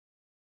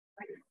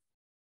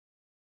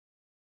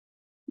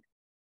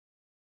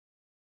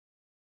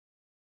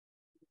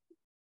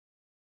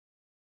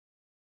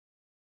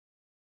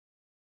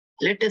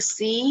Let us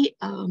see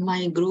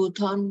my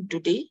growth on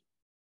today.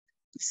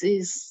 This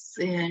is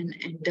an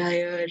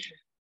entire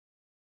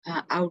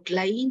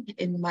outline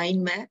in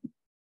mind map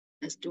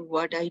as to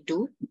what I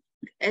do.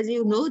 As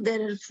you know,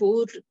 there are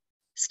 4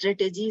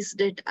 strategies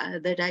that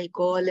I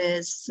call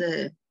as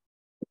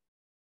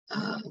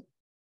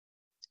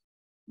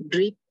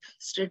DRIP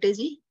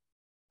strategy,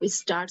 which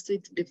starts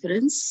with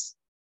difference,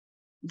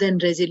 then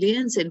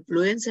resilience,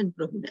 influence, and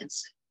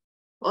prominence.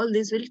 All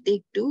this will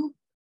take to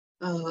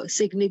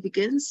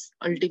significance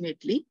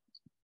ultimately,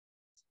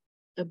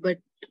 but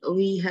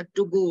we have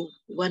to go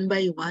one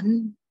by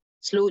one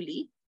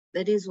slowly.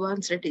 That is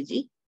one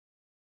strategy.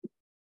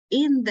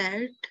 In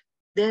that,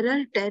 there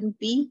are 10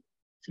 P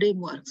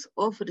frameworks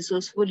of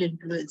resourceful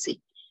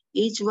influencing.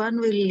 Each one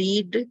will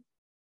lead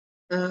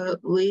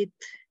with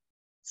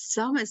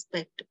some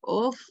aspect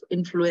of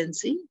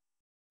influencing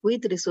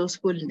with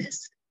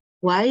resourcefulness.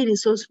 Why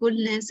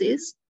resourcefulness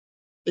is?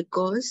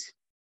 Because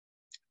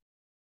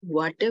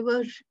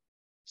whatever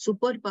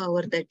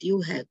superpower that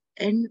you have,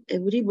 and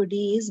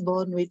everybody is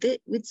born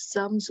with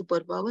some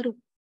superpower,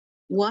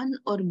 one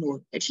or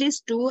more. At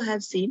least 2 I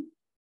have seen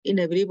in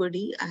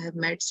everybody I have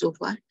met so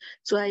far.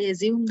 So I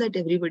assume that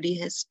everybody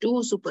has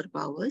 2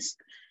 superpowers.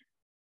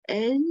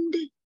 And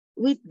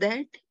with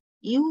that,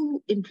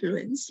 you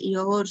influence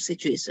your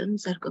situation,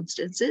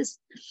 circumstances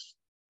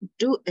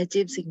to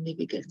achieve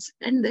significance.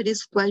 And that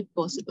is quite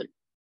possible.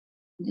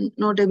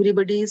 Not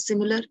everybody is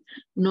similar.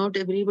 Not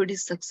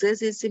everybody's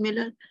success is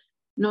similar.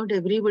 Not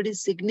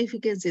everybody's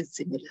significance is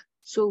similar.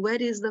 So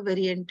where is the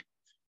variant?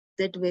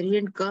 That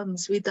variant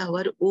comes with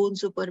our own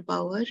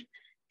superpower,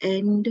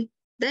 and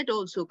that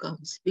also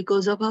comes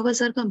because of our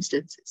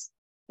circumstances.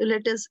 So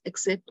let us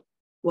accept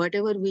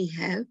whatever we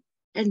have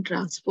and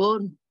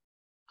transform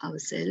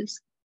ourselves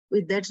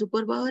with that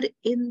superpower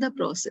in the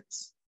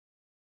process.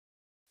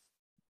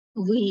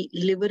 We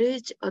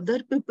leverage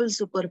other people's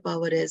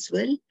superpower as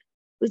well,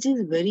 which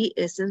is very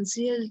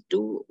essential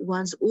to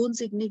one's own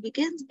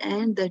significance.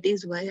 And that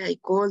is why I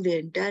call the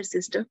entire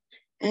system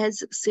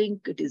as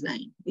sync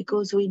design,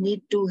 because we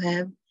need to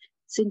have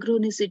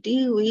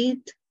synchronicity with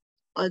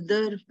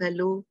other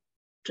fellow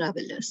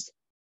travelers.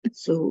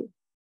 So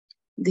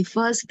the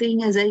first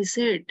thing, as I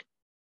said,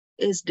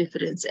 is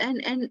difference.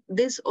 And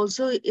this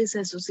also is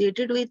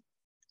associated with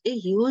a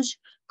huge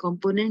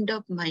component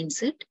of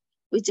mindset,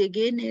 which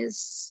again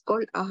is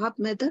called AHAP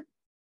method,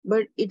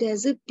 but it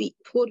has a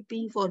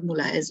 4P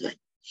formula as well.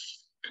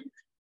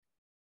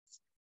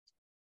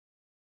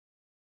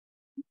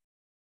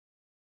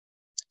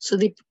 So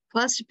the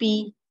first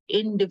P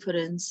in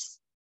difference.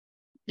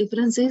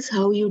 Difference is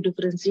how you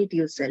differentiate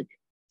yourself.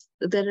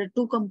 So there are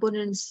 2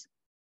 components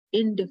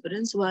in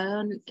difference.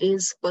 One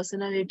is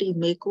personality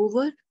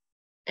makeover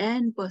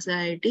and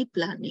personality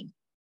planning.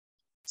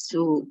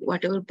 So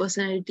whatever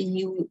personality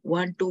you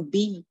want to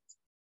be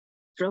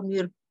from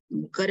your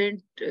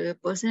current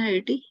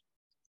personality,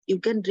 you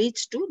can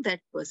reach to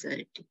that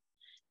personality.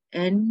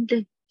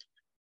 And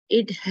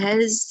it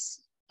has,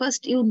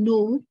 first you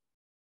know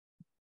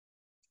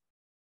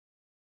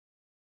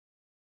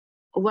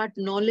what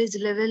knowledge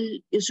level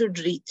you should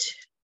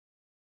reach.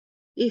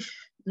 If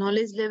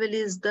knowledge level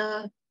is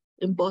the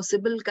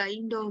impossible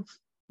kind of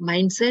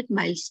mindset,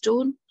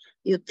 milestone,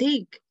 you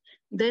think,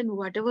 then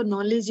whatever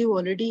knowledge you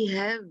already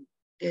have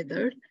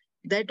gathered,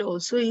 that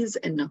also is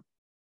enough.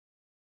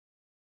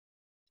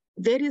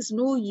 There is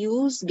no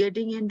use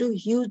getting into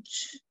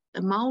huge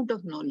amount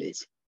of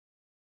knowledge.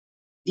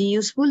 The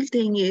useful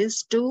thing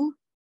is to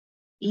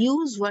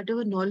use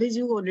whatever knowledge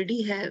you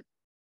already have.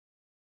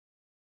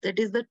 That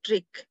is the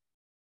trick.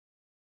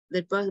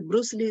 That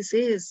Bruce Lee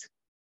says,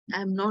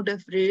 I'm not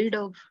afraid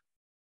of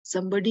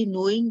somebody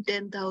knowing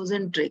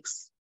 10,000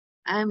 tricks.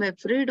 I'm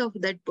afraid of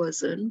that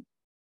person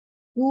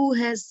who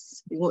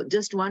has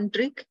just one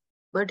trick,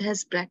 but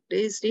has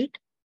practiced it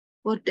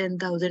for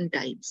 10,000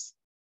 times.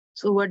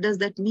 So what does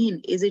that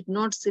mean? Is it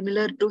not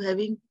similar to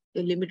having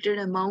a limited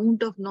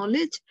amount of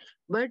knowledge,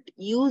 but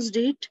used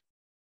it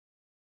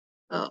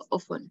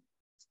often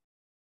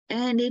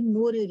and in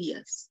more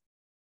areas?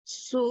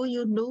 So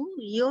you know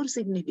your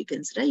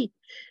significance, right?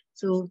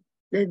 So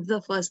that's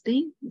the first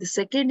thing. The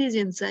second is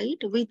insight.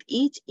 With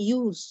each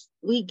use,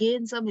 we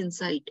gain some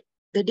insight.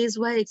 That is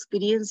why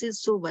experience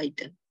is so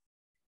vital.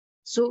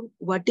 So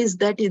what is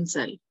that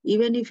insight?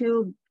 Even if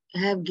you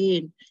have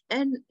gained,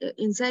 and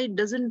insight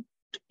doesn't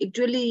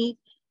actually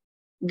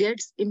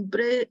gets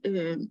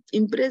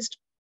impressed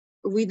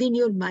within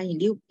your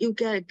mind. You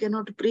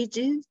cannot preach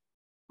it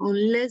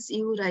unless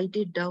you write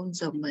it down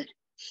somewhere.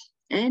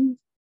 And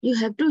you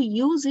have to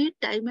use it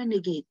time and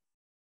again.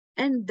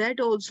 And that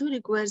also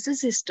requires a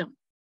system.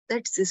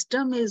 That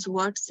system is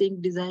what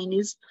sync design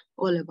is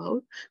all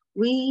about.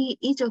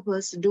 Each of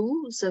us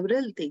do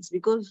several things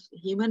because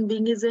human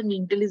being is an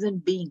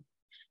intelligent being.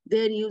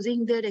 They're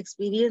using their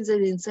experience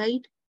and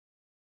insight.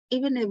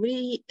 Even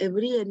every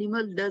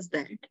animal does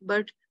that,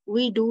 but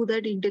we do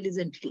that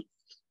intelligently.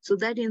 So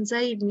that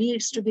insight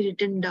needs to be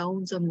written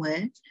down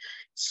somewhere,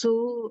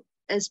 so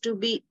as to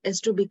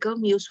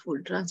become useful,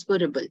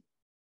 transferable.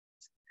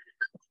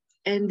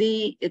 And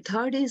the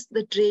third is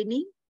the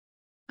training.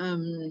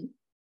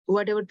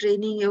 Whatever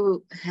training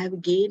you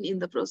have gained in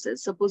the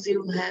process, suppose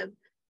you have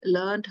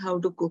learned how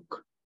to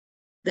cook,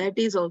 that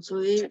is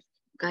also a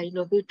kind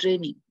of a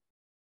training.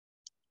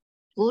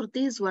 Fourth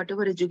is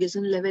whatever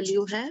education level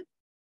you have.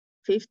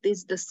 Fifth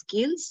is the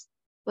skills.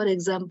 For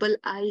example,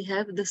 I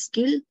have the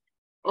skill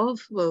of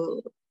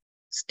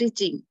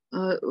stitching,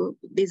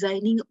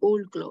 designing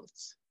old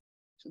clothes.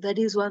 So that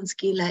is one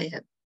skill I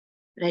have.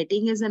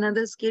 Writing is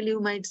another skill, you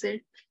might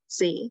say.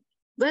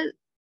 Well,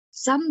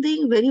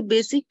 something very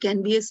basic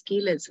can be a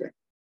skill as well.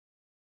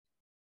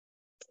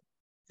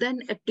 Then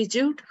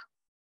aptitude,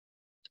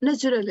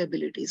 natural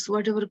abilities,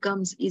 whatever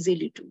comes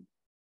easily to.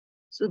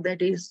 So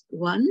that is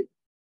one.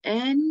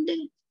 And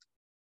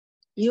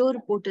your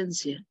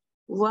potential,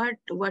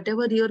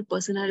 whatever your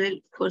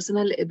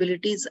personal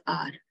abilities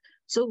are.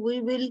 So we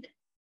will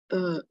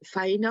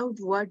find out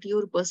what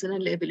your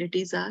personal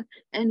abilities are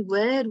and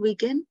where we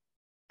can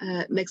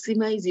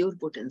maximize your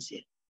potential.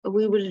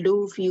 We will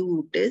do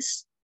few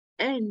tests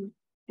and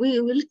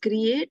we will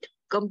create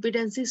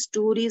competency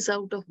stories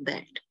out of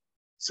that.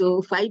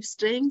 So 5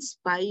 strengths,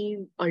 5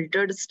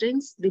 altered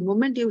strengths. The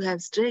moment you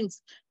have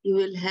strengths, you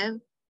will have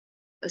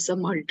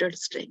some altered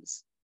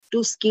strengths.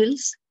 2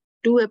 skills,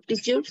 2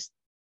 aptitudes,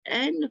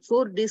 and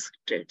 4 disc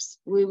traits.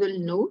 We will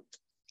know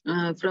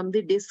from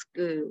the disc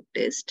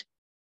test.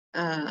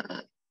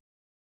 Uh,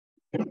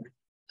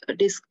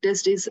 disc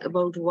test is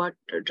about what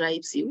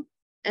drives you,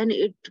 and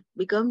it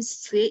becomes,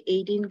 say,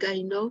 18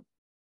 kind of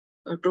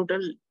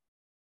total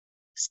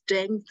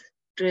strength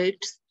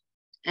traits,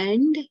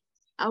 and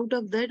out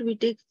of that we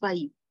take 5,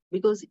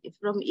 because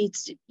from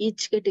each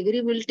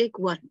category we'll take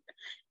 1,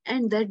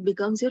 and that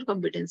becomes your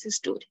competency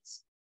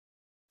stories.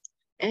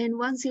 And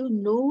once you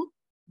know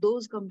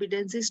those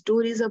competency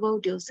stories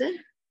about yourself,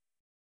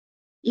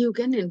 you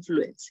can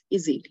influence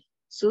easily.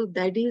 So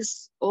that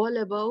is all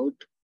about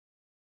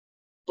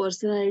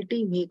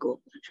personality makeover.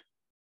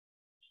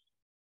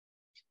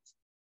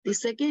 The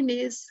second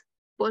is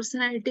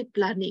personality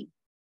planning,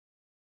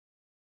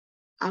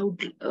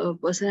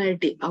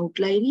 personality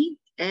outlining,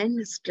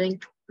 and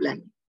strength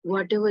planning.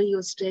 Whatever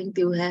your strength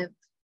you have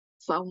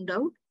found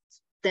out,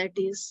 that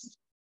is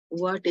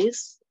what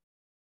is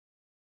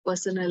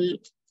personal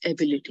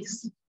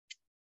abilities.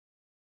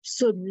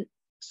 So,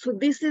 so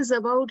this is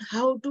about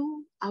how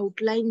to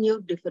outline your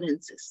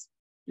differences.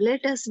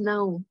 Let us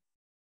now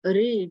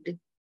read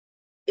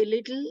a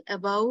little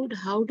about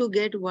how to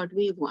get what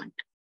we want,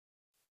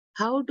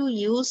 how to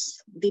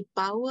use the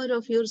power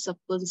of your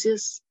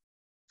subconscious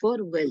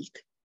for wealth.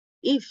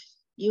 If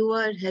you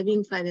are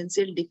having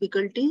financial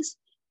difficulties,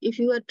 if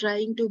you are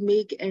trying to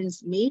make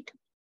ends meet,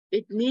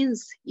 it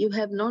means you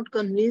have not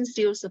convinced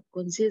your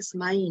subconscious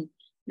mind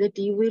that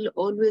you will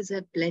always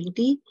have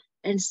plenty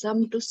and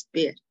some to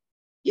spare.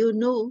 You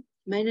know,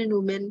 men and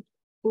women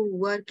who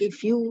work a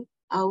few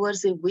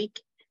hours a week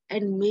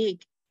and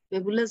make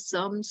fabulous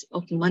sums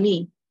of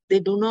money, they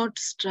do not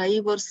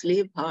strive or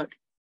slave hard.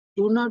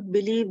 Do not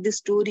believe the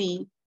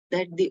story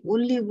that the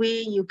only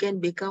way you can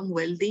become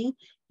wealthy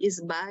is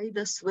by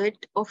the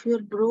sweat of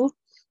your brow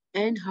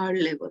and hard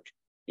labor.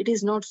 It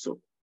is not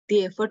so.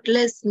 The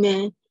effortless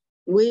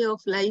way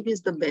of life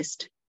is the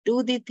best.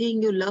 Do the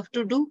thing you love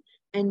to do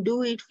and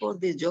do it for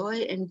the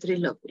joy and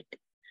thrill of it.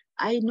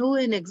 I know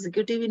an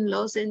executive in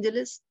Los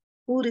Angeles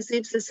who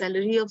receives a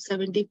salary of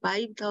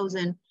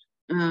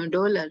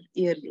 $75,000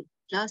 yearly.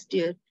 Last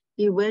year,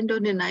 he went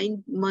on a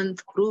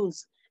 9-month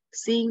cruise,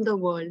 seeing the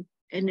world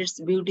and its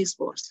beauty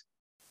spots.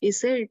 He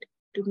said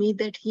to me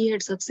that he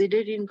had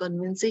succeeded in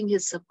convincing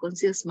his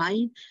subconscious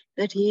mind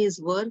that he is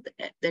worth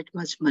that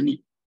much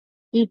money.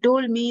 He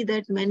told me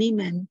that many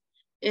men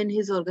in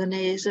his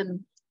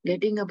organization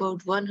getting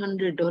about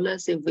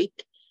 $100 a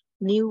week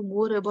knew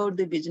more about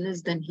the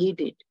business than he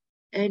did,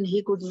 and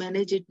he could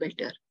manage it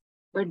better.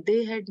 But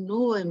they had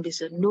no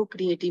ambition, no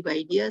creative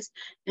ideas,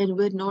 and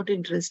were not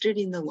interested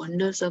in the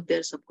wonders of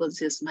their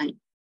subconscious mind.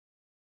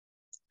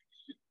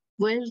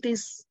 Wealth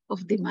is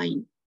of the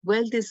mind.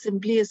 Wealth is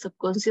simply a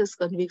subconscious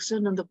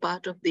conviction on the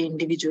part of the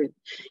individual.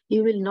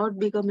 You will not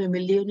become a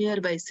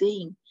millionaire by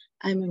saying,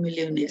 I'm a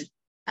millionaire.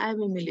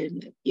 I'm a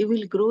millionaire. You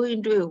will grow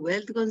into a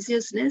wealth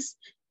consciousness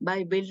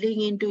by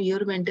building into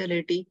your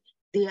mentality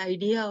the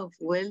idea of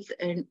wealth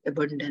and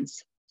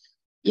abundance.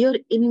 Your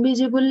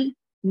invisible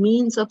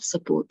means of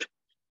support.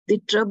 The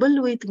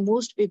trouble with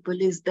most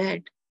people is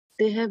that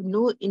they have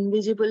no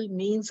invisible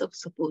means of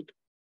support.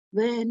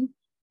 When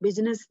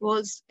business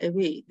falls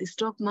away, the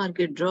stock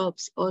market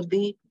drops, or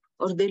they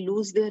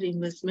lose their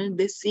investment,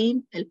 they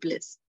seem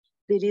helpless.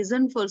 The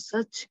reason for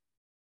such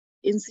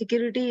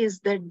insecurity is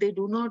that they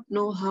do not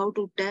know how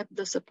to tap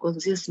the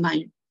subconscious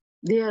mind.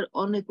 They are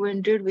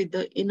unacquainted with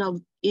the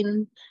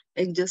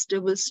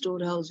inexhaustible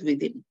storehouse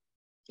within.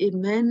 A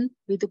man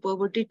with a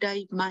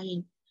poverty-type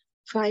mind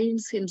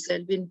finds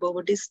himself in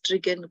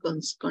poverty-stricken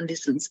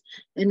conditions.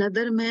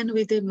 Another man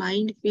with a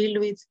mind filled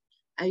with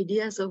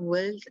ideas of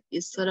wealth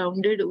is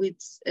surrounded with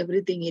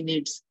everything he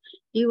needs.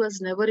 He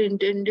was never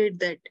intended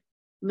that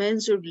men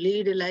should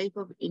lead a life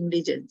of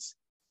indigence.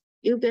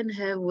 You can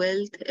have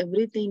wealth,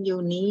 everything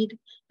you need,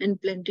 and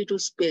plenty to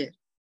spare.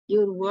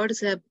 Your words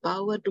have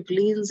power to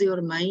cleanse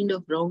your mind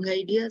of wrong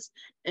ideas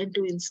and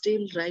to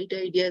instill right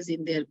ideas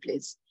in their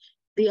place.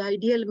 The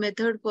ideal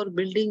method for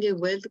building a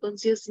wealth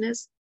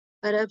consciousness,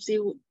 perhaps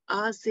you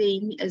are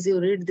saying as you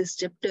read this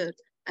chapter,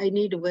 I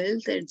need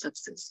wealth and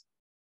success.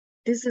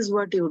 This is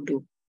what you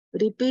do.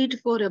 Repeat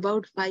for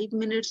about 5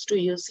 minutes to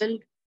yourself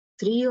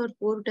 3 or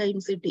 4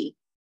 times a day.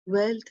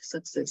 Wealth,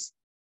 success.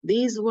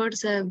 These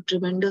words have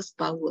tremendous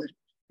power.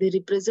 They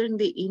represent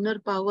the inner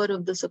power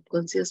of the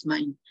subconscious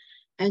mind.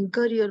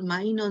 Anchor your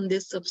mind on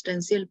this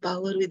substantial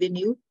power within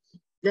you,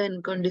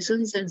 then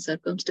conditions and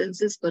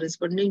circumstances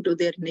corresponding to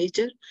their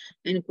nature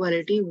and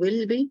quality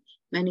will be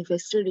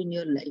manifested in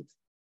your life.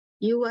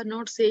 You are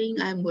not saying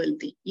I am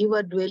wealthy. You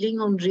are dwelling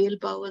on real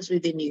powers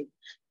within you.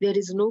 There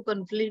is no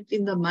conflict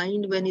in the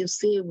mind when you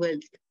say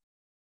wealth.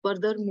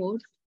 Furthermore,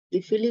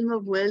 the feeling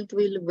of wealth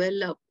will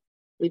well up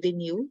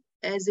within you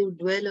as you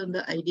dwell on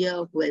the idea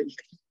of wealth.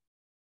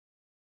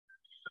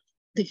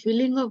 The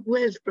feeling of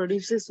wealth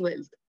produces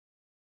wealth.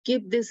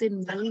 Keep this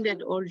in mind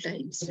at all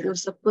times. Your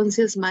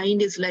subconscious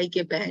mind is like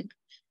a bank,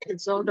 a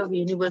sort of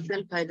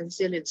universal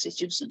financial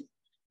institution.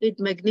 It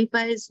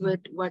magnifies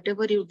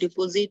whatever you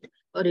deposit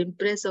or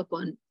impress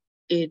upon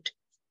it,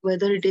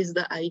 whether it is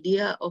the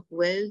idea of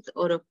wealth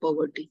or of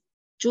poverty.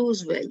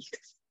 Choose wealth.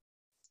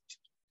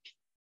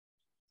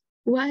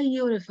 Why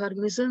your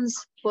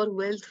affirmations for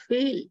wealth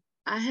fail?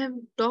 I have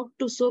talked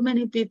to so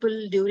many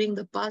people during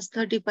the past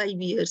 35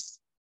 years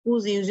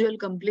whose usual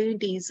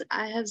complaint is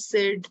I have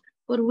said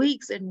for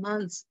weeks and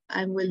months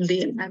I'm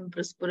wealthy and I'm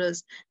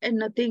prosperous and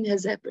nothing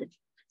has happened.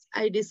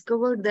 I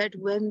discovered that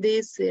when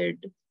they said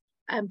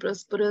I'm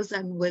prosperous,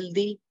 I'm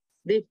wealthy,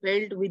 they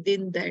felt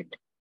within that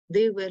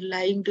they were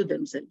lying to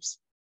themselves.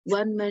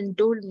 One man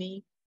told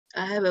me,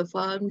 I have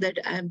affirmed that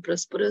I am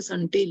prosperous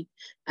until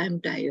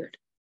I'm tired.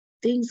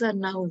 Things are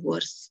now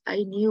worse.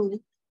 I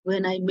knew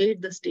when I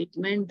made the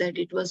statement that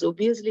it was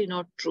obviously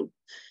not true.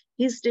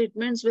 His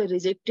statements were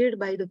rejected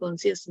by the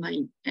conscious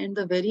mind, and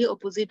the very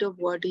opposite of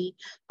what he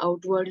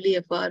outwardly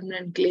affirmed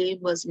and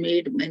claimed was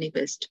made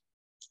manifest.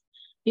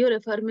 Your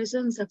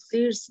affirmation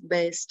succeeds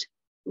best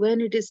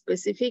when it is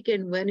specific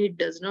and when it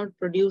does not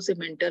produce a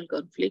mental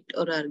conflict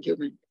or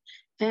argument.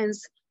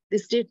 Hence, the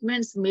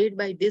statements made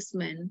by this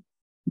man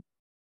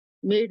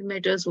made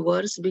matters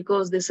worse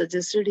because they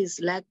suggested his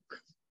lack.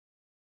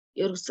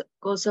 Your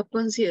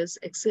subconscious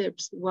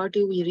accepts what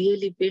you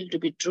really feel to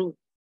be true,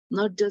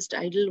 not just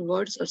idle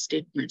words or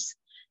statements.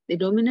 The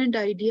dominant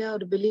idea or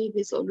belief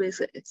is always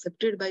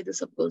accepted by the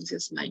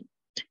subconscious mind.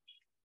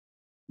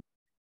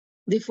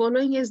 The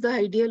following is the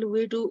ideal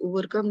way to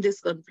overcome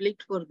this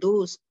conflict for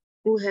those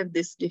who have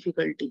this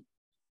difficulty.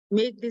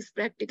 Make this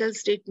practical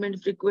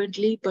statement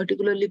frequently,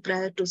 particularly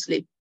prior to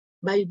sleep.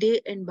 By day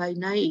and by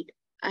night,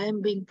 I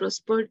am being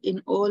prospered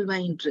in all my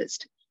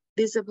interest.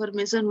 This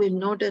affirmation will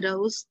not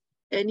arouse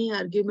any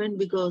argument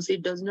because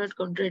it does not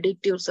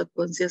contradict your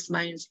subconscious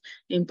mind's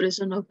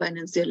impression of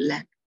financial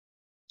lack.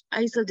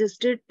 I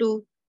suggested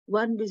to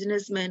one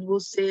businessman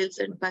whose sales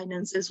and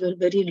finances were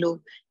very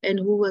low and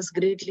who was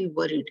greatly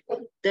worried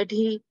that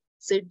he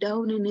sit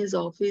down in his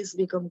office,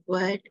 become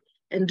quiet,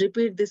 and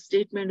repeat this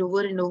statement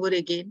over and over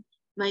again.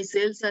 My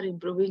sales are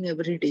improving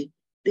every day.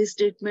 This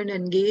statement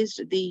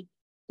engaged the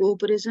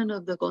cooperation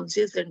of the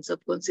conscious and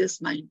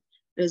subconscious mind.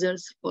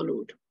 Results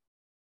followed.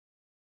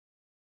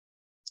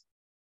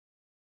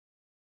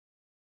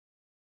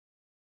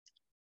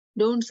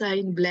 Don't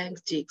sign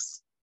blank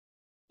checks.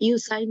 You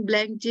sign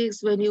blank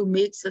checks when you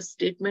make such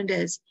statement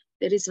as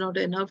there is not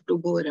enough to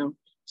go around.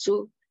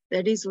 So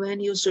that is when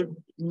you should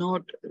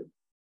not,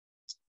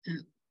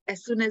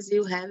 as soon as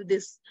you have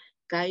this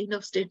kind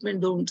of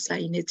statement, don't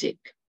sign a check.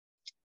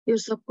 Your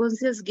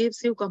subconscious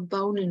gives you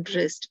compound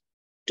interest.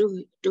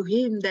 To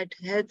him that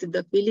hath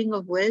the feeling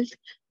of wealth,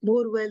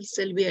 more wealth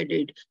shall be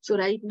added. So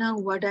right now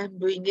what I'm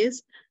doing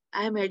is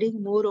I'm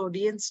adding more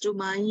audience to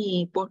my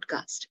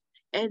podcast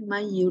and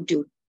my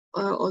YouTube.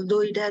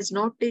 Although it has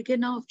not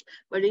taken off,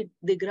 but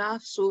the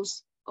graph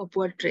shows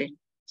upward trend.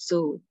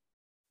 So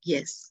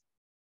yes.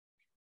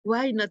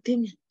 Why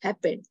nothing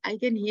happened? I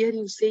can hear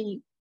you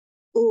saying,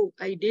 oh,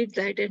 I did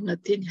that and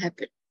nothing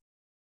happened.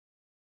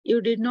 You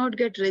did not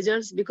get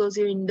results because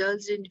you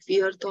indulged in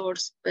fear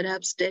thoughts,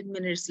 perhaps 10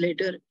 minutes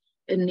later,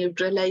 and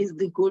neutralized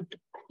the good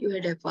you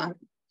had affirmed.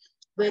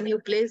 When you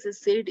place a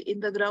seed in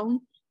the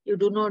ground, you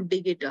do not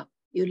dig it up.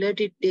 You let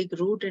it take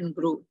root and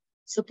grow.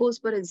 Suppose,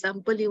 for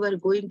example, you are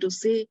going to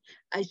say,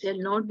 I shall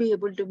not be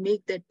able to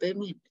make that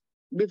payment.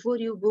 Before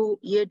you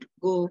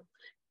go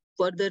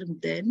further,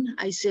 then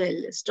I shall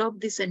stop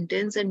the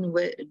sentence and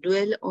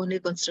dwell on a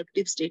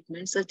constructive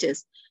statement such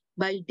as,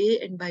 by day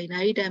and by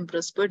night I am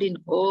prospered in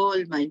all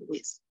my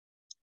ways.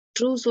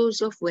 True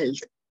source of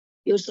wealth.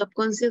 Your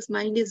subconscious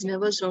mind is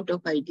never short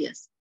of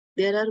ideas.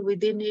 There are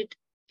within it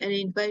an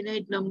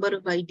infinite number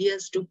of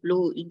ideas to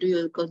flow into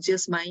your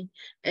conscious mind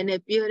and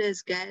appear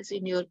as gas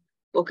in your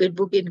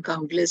pocketbook in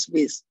countless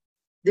ways.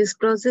 This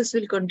process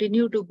will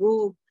continue to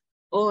go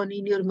on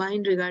in your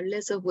mind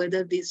regardless of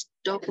whether the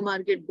stock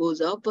market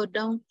goes up or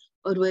down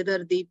or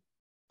whether the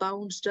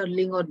pound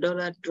sterling or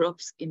dollar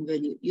drops in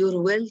value.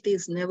 Your wealth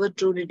is never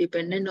truly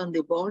dependent on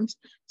the bonds,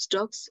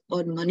 stocks,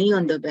 or money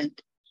on the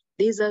bank.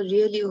 These are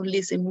really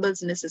only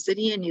symbols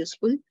necessary and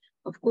useful,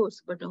 of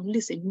course, but only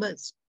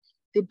symbols.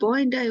 The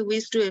point I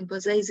wish to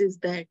emphasize is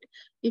that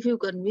if you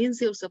convince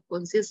your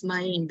subconscious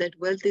mind that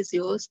wealth is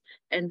yours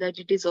and that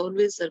it is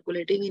always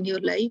circulating in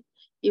your life,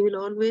 you will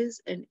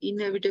always and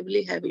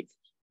inevitably have it,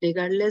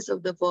 regardless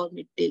of the form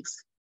it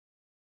takes.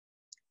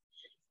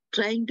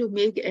 Trying to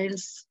make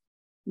ends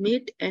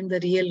meet and the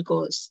real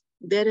cause.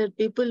 There are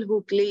people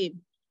who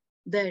claim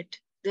that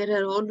they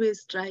are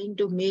always trying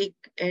to make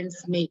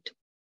ends meet.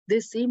 They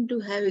seem to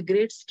have a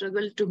great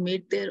struggle to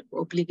meet their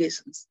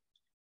obligations.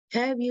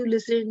 Have you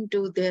listened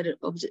to their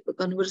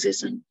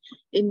conversation?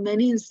 In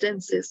many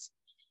instances,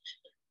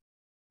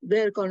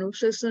 their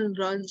conversation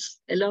runs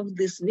along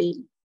this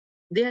vein.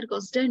 They are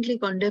constantly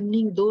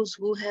condemning those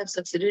who have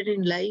succeeded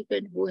in life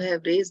and who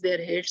have raised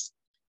their heads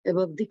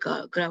above the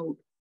crowd.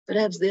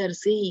 Perhaps they are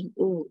saying,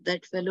 oh,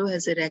 that fellow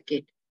has a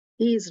racket.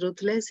 He is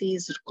ruthless, he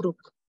is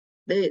crook.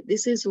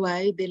 This is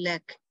why they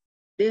lack.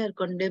 They are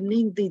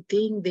condemning the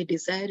thing they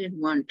desire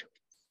and want.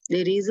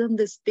 The reason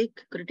they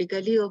speak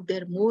critically of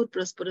their more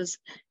prosperous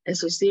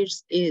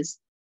associates is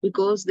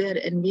because they are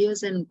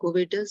envious and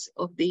covetous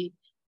of the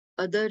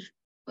other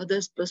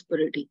others'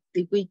 prosperity.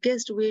 The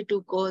quickest way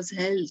to cause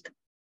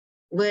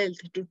wealth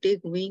to take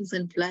wings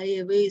and fly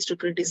away is to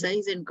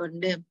criticize and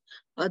condemn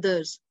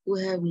others who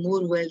have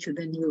more wealth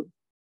than you.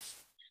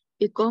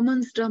 A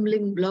common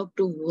stumbling block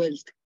to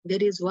wealth.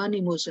 There is one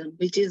emotion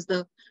which is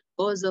the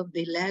cause of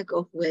the lack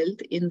of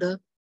wealth in the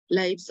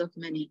lives of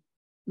many.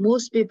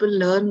 Most people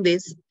learn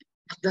this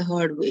the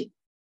hard way.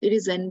 It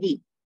is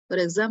envy. For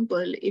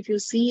example, if you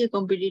see a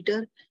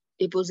competitor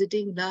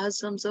depositing large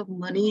sums of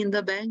money in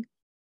the bank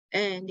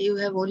and you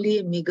have only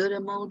a meager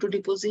amount to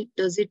deposit,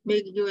 does it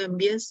make you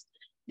envious?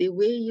 The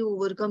way you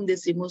overcome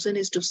this emotion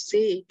is to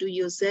say to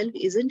yourself,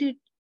 isn't it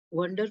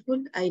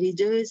wonderful? I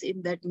rejoice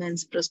in that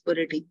man's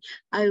prosperity.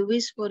 I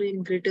wish for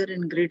him greater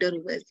and greater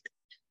wealth.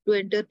 To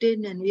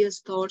entertain envious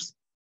thoughts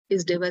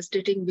is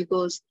devastating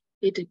because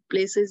it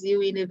places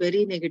you in a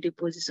very negative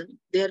position.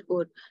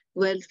 Therefore,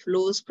 wealth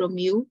flows from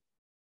you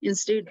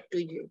instead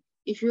to you.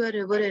 If you are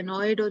ever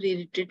annoyed or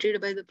irritated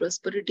by the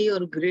prosperity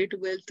or great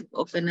wealth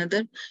of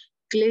another,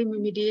 claim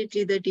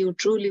immediately that you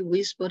truly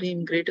wish for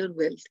him greater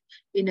wealth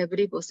in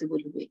every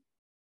possible way.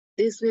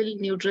 This will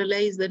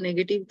neutralize the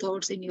negative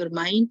thoughts in your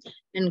mind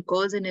and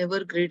cause an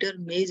ever greater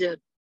measure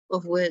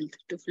of wealth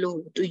to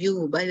flow to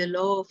you by the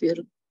law of your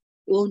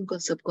own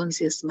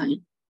subconscious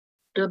mind,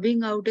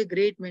 rubbing out a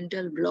great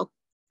mental block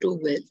to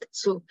wealth.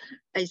 So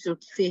I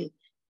should say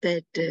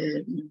that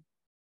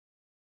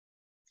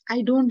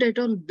I don't at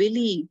all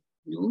believe,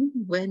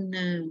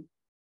 when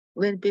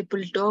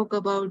people talk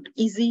about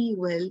easy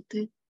wealth,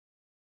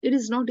 it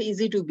is not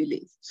easy to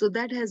believe. So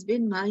that has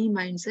been my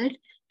mindset.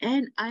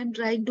 And I'm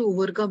trying to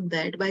overcome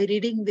that by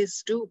reading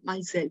this to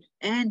myself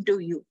and to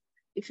you.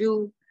 If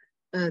you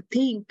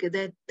think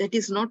that that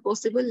is not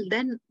possible,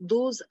 then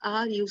those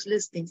are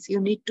useless things. You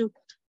need to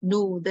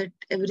know that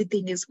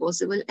everything is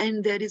possible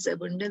and there is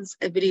abundance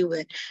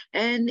everywhere.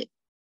 And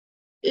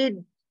it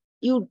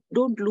you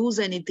don't lose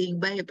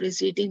anything by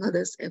appreciating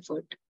others'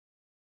 effort.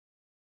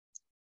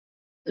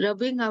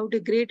 Rubbing out a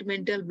great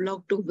mental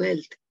block to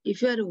wealth.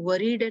 If you are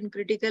worried and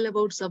critical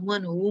about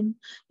someone whom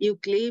you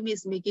claim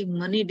is making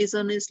money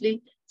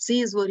dishonestly,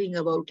 cease worrying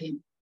about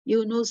him.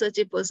 You know such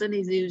a person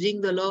is using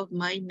the law of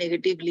mind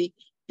negatively.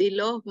 The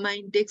law of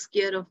mind takes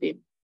care of him.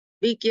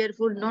 Be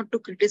careful not to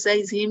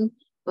criticize him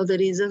for the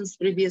reasons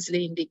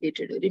previously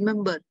indicated.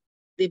 Remember,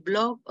 the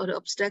block or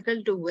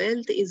obstacle to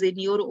wealth is in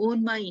your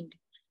own mind.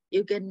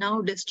 You can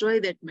now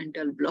destroy that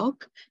mental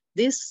block.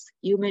 This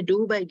you may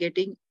do by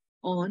getting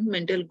on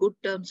mental good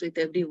terms with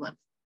everyone.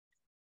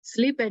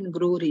 Sleep and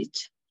grow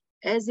rich.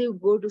 As you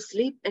go to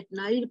sleep at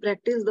night,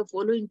 practice the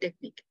following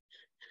technique.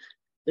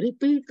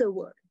 Repeat the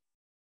word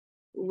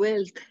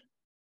wealth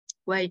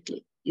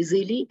quietly,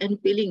 easily,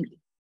 and feelingly.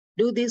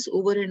 Do this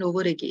over and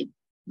over again,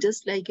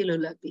 just like a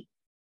lullaby.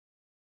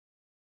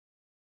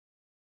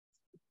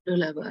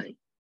 Lullaby.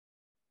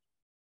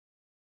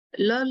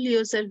 Lull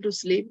yourself to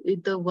sleep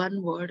with the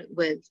one word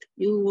wealth.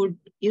 You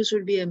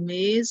should be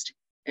amazed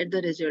at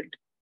the result.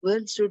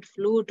 Wealth should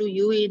flow to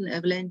you in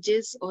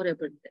avalanches or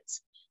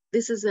abundance.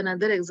 This is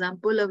another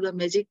example of the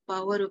magic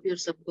power of your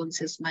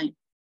subconscious mind.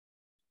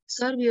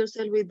 Serve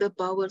yourself with the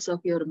powers of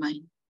your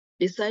mind.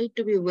 Decide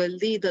to be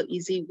wealthy the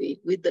easy way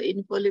with the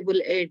infallible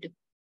aid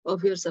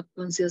of your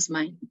subconscious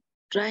mind.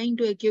 Trying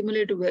to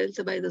accumulate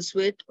wealth by the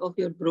sweat of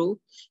your brow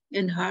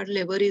and hard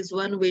labor is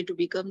one way to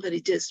become the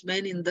richest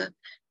man in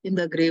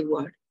the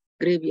graveyard.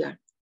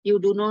 You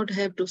do not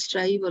have to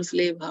strive or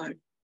slave hard.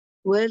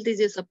 Wealth is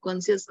a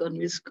subconscious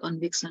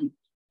conviction.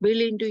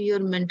 Build into your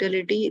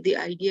mentality the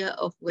idea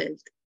of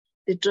wealth.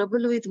 The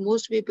trouble with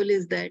most people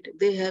is that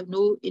they have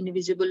no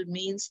invisible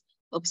means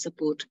of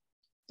support.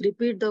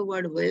 Repeat the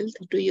word wealth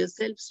to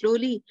yourself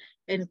slowly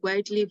and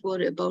quietly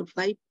for about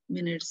 5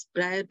 minutes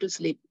prior to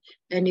sleep,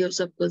 and your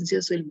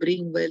subconscious will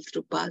bring wealth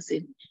to pass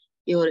in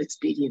your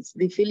experience.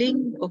 The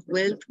feeling of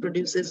wealth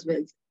produces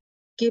wealth.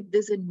 Keep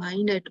this in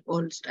mind at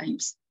all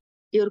times.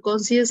 Your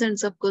conscious and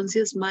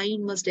subconscious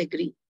mind must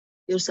agree.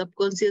 Your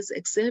subconscious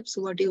accepts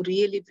what you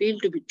really feel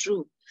to be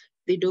true.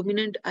 The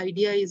dominant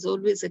idea is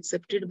always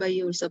accepted by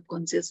your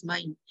subconscious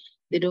mind.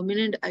 The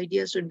dominant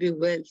idea should be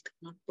wealth,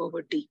 not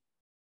poverty.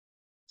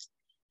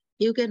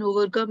 You can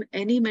overcome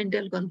any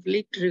mental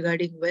conflict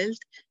regarding wealth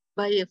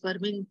by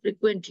affirming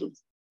frequently.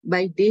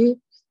 By day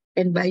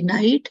and by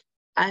night,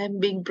 I am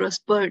being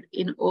prospered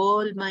in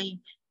all my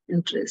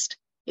interest.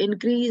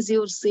 Increase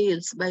your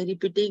sales by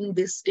repeating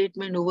this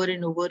statement over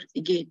and over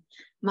again.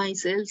 My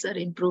sales are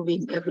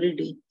improving every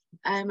day.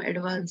 I am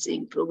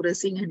advancing,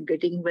 progressing, and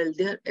getting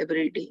wealthier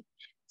every day.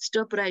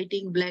 Stop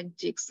writing blank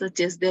checks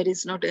such as there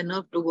is not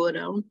enough to go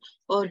around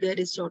or there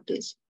is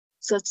shortage.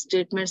 Such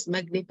statements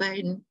magnify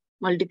and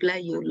multiply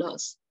your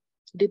loss.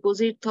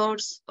 Deposit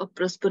thoughts of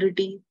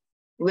prosperity,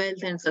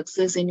 wealth, and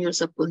success in your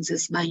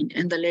subconscious mind,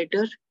 and the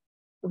latter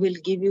will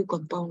give you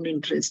compound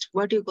interest.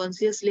 What you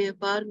consciously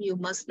affirm, you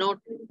must not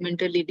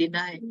mentally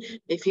deny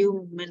a few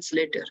moments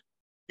later.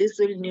 This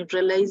will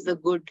neutralize the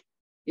good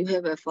you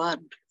have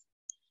affirmed.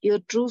 Your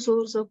true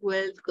source of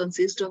wealth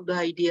consists of the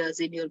ideas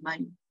in your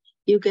mind.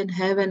 You can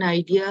have an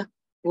idea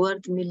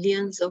worth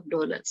millions of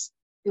dollars.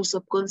 Your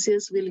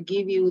subconscious will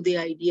give you the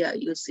idea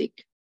you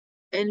seek.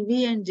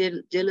 Envy and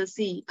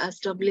jealousy are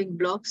stumbling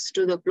blocks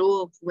to the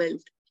flow of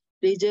wealth.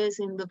 Rejoice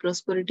in the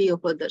prosperity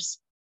of others.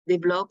 The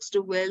blocks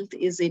to wealth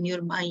is in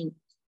your mind.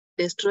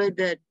 Destroy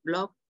that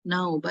block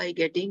now by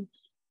getting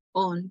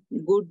on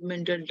good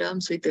mental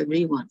terms with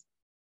everyone.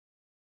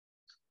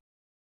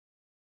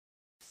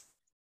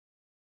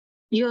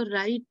 Your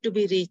right to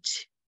be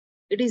rich.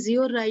 It is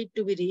your right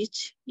to be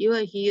rich. You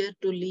are here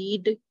to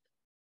lead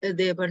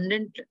the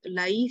abundant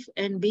life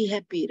and be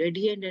happy,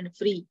 radiant, and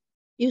free.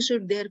 You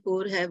should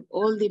therefore have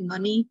all the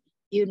money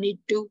you need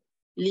to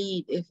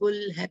lead a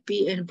full,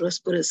 happy, and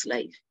prosperous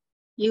life.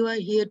 You are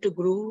here to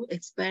grow,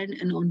 expand,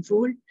 and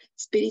unfold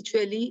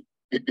spiritually,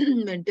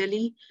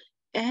 mentally,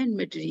 and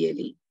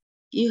materially.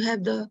 You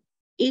have the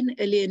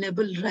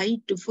inalienable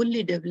right to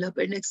fully develop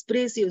and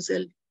express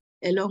yourself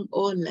along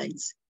all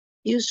lines.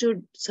 You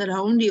should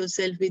surround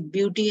yourself with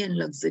beauty and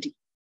luxury.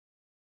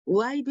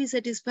 Why be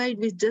satisfied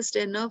with just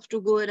enough to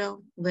go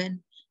around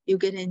when you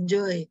can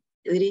enjoy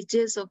the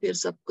riches of your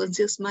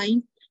subconscious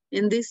mind?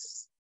 In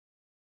this,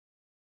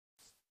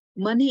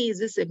 money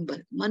is a symbol.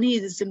 Money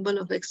is a symbol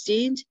of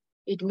exchange.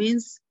 It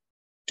means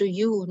to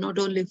you not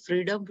only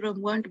freedom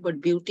from want,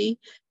 but beauty,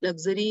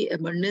 luxury,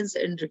 abundance,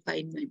 and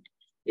refinement.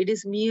 It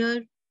is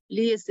merely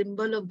a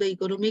symbol of the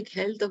economic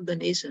health of the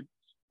nation.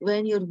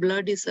 When your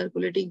blood is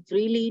circulating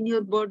freely in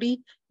your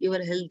body, you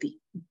are healthy.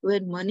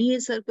 When money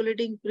is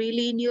circulating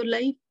freely in your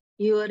life,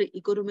 you are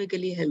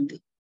economically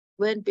healthy.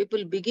 When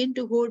people begin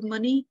to hoard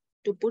money,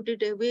 to put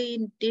it away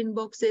in tin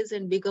boxes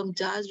and become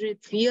charged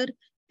with fear,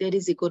 there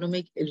is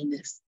economic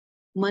illness.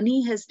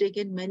 Money has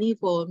taken many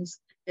forms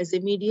as a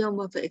medium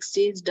of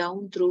exchange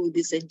down through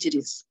the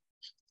centuries,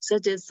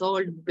 such as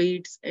salt,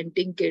 beads, and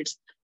trinkets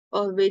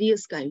of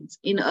various kinds.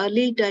 In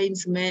early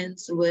times,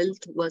 man's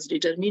wealth was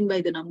determined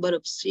by the number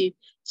of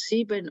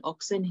sheep and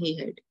oxen he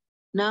had.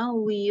 Now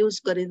we use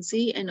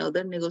currency and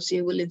other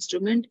negotiable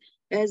instrument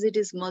as it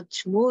is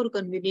much more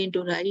convenient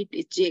to write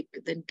a check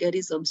than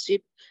carry some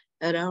sheep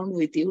around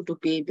with you to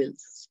pay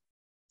bills.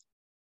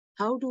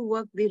 How to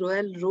walk the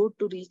royal road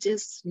to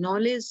riches?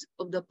 Knowledge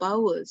of the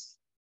powers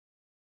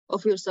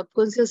of your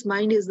subconscious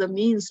mind is the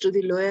means to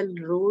the loyal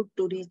road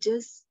to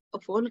riches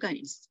of all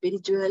kinds,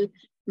 spiritual,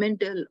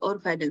 mental, or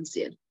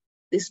financial.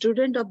 The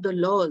student of the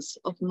laws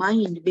of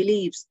mind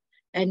believes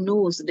and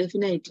knows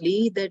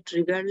definitely that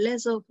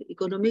regardless of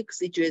economic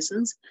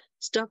situations,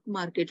 stock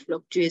market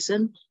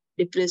fluctuation,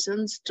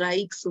 depression,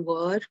 strikes,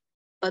 war,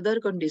 other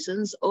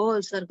conditions,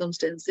 or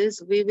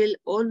circumstances, we will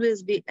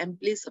always be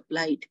amply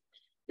supplied,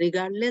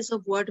 regardless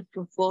of what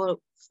form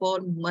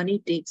money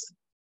takes.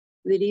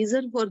 The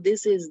reason for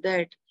this is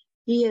that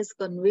he has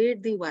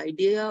conveyed the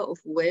idea of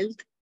wealth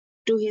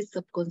to his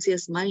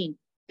subconscious mind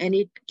and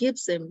it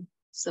keeps him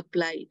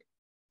supplied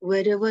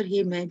wherever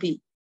he may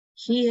be.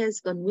 He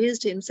has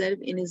convinced himself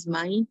in his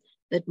mind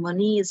that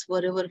money is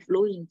forever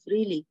flowing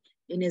freely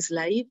in his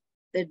life,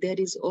 that there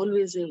is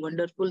always a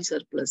wonderful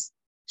surplus.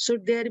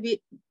 Should there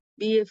be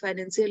a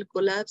financial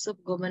collapse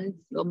of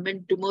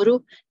government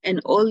tomorrow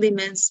and all the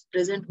man's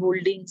present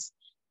holdings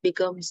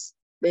becomes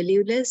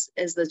valueless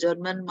as the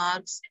German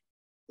marks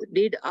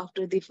did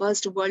after the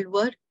First World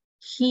War,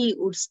 he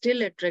would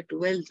still attract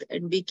wealth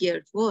and be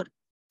cared for,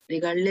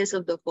 regardless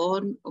of the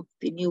form of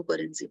the new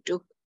currency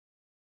took.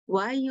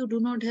 Why you do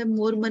not have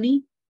more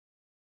money?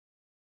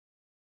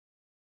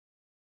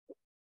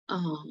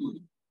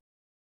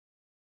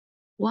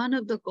 One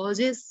of the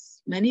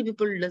causes many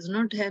people does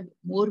not have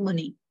more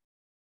money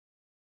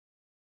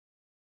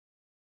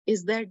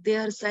is that they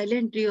are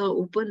silently or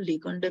openly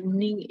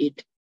condemning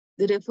it.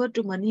 They refer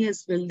to money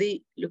as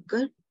filthy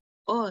lucre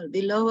or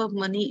the love of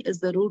money is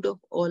the root of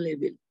all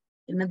evil.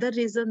 Another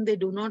reason they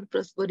do not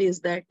prosper is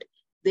that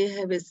they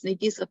have a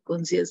sneaky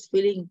subconscious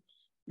feeling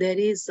there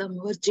is some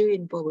virtue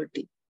in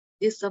poverty.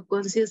 This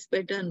subconscious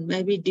pattern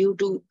may be due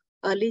to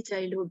early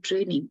childhood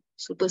training,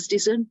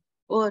 superstition,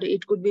 or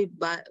it could be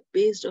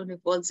based on a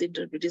false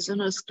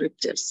interpretation of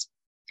scriptures.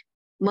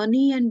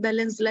 Money and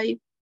balanced life,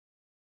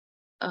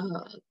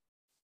 uh,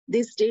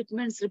 these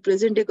statements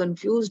represent a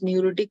confused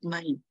neurotic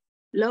mind.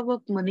 Love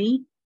of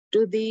money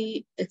to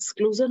the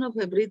exclusion of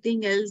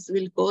everything else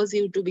will cause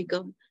you to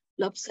become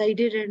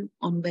lopsided and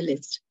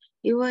unbalanced.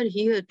 You are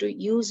here to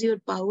use your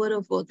power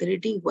of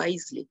authority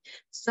wisely.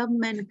 Some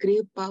men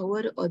crave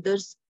power,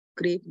 others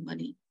crave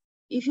money.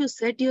 If you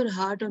set your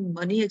heart on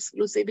money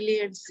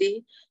exclusively and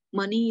say,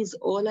 money is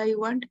all I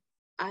want,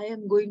 I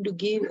am going to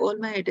give all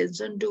my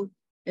attention to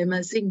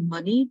amassing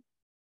money,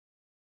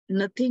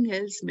 nothing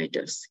else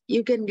matters.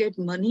 You can get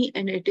money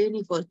and attain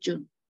a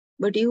fortune,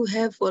 but you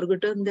have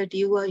forgotten that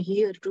you are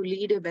here to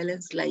lead a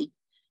balanced life.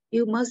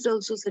 You must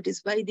also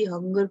satisfy the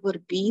hunger for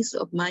peace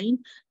of mind,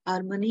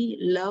 harmony,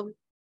 love,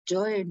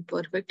 joy, and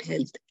perfect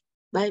health.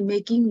 By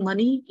making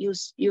money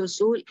your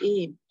sole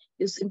aim,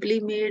 you simply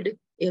made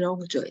a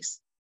wrong choice.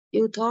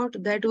 You thought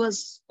that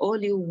was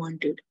all you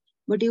wanted,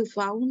 but you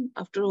found,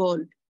 after all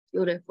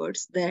your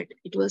efforts, that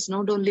it was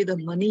not only the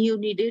money you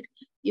needed,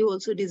 you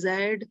also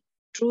desired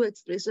true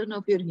expression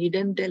of your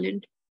hidden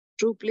talent,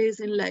 true place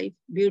in life,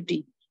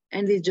 beauty,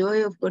 and the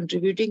joy of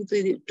contributing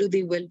to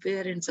the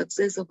welfare and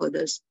success of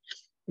others.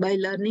 By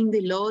learning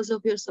the laws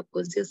of your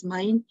subconscious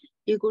mind,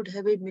 you could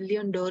have $1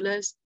 million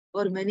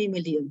or many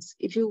millions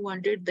if you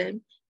wanted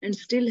them and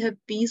still have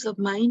peace of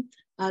mind,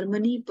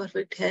 harmony,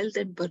 perfect health,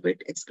 and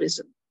perfect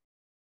expression.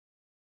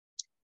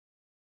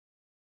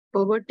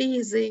 Poverty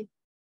is a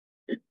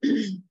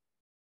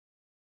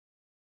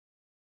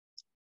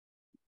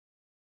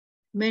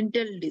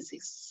mental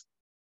disease.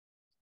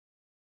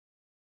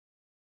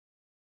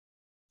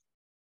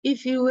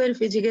 If you were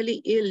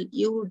physically ill,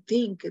 you would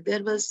think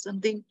there was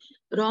something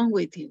wrong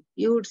with you.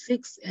 You would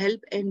seek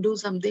help and do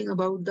something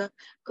about the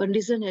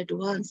condition at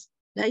once.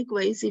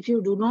 Likewise, if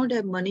you do not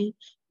have money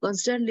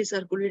constantly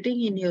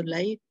circulating in your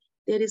life,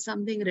 there is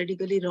something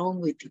radically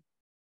wrong with you.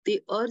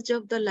 The urge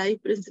of the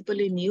life principle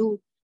in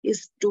you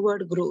is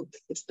toward growth,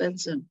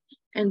 expansion,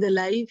 and the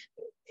life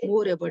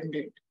more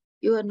abundant.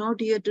 You are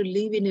not here to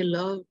live in a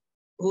love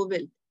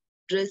oval,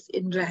 dress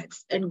in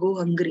rags, and go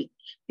hungry.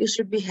 You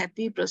should be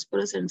happy,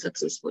 prosperous, and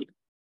successful.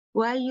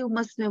 Why you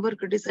must never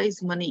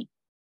criticize money.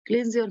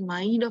 Cleanse your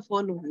mind of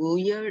all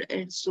weird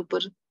and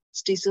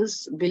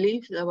superstitious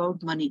beliefs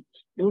about money.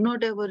 Do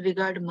not ever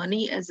regard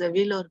money as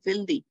evil or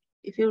filthy.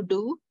 If you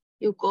do,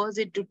 you cause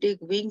it to take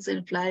wings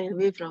and fly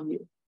away from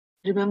you.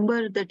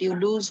 Remember that you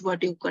lose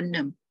what you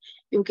condemn.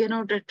 You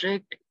cannot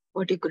attract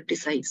what you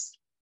criticize.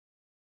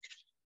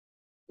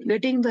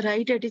 Getting the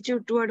right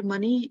attitude toward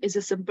money is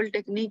a simple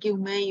technique you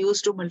may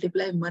use to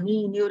multiply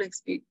money in your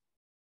experience.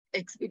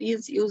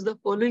 Use the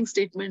following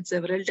statement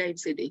several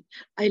times a day.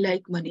 I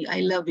like money.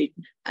 I love it.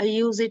 I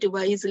use it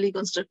wisely,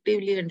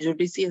 constructively, and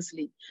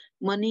judiciously.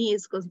 Money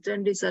is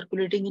constantly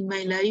circulating in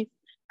my life.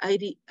 I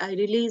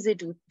release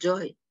it with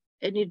joy,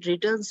 and it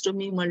returns to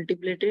me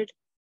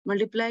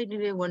multiplied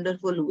in a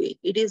wonderful way.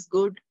 It is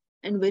good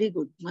and very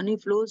good. Money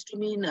flows to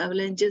me in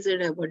avalanches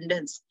and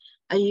abundance.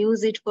 I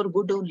use it for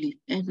good only,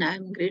 and I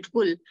am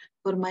grateful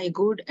for my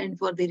good and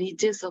for the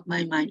riches of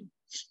my mind.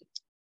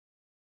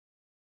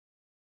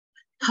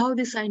 How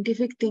the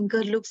scientific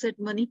thinker looks at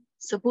money.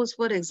 Suppose,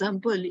 for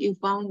example, you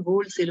found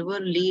gold, silver,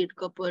 lead,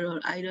 copper,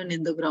 or iron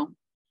in the ground.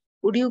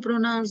 Would you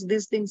pronounce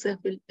these things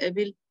evil?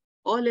 Evil?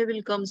 All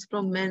evil comes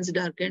from man's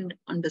darkened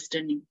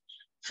understanding,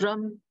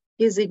 from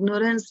his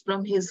ignorance,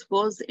 from his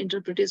false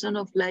interpretation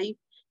of life,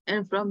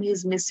 and from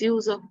his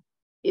misuse of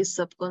his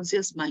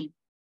subconscious mind.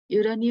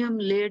 Uranium,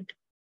 lead,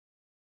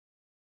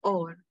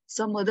 or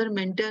some other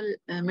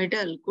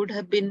metal could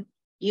have been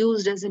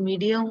used as a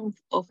medium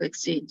of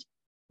exchange.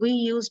 We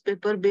use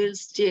paper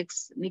bills,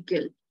 checks,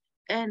 nickel,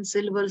 and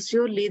silver.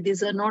 Surely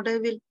these are not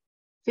evil.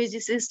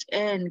 Physicists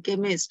and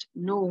chemists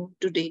know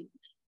today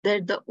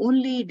that the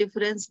only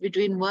difference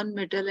between one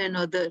metal and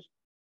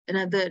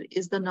another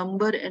is the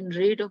number and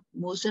rate of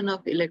motion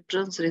of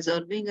electrons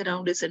resolving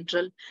around a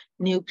central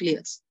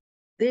nucleus.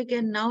 They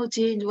can now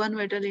change one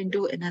metal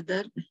into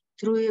another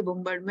through a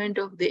bombardment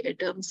of the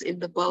atoms in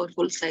the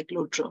powerful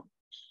cyclotron.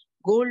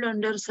 Gold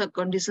under some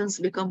conditions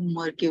become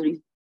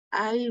mercury.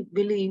 I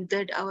believe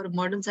that our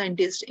modern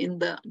scientists in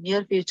the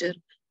near future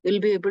will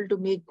be able to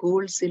make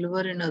gold, silver,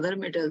 and other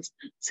metals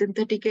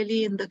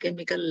synthetically in the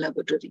chemical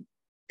laboratory.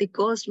 The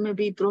cost may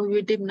be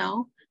prohibitive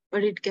now,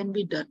 but it can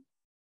be done.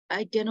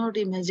 I cannot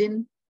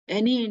imagine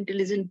any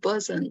intelligent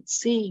person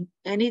seeing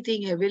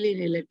anything heavily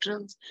in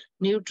electrons,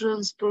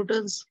 neutrons,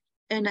 protons,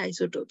 and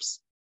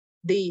isotopes.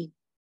 The,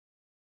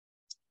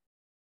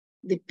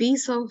 the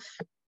piece of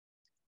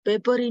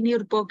paper in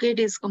your pocket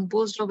is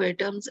composed of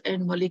atoms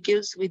and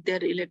molecules with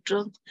their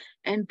electrons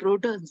and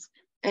protons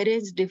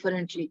arranged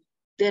differently.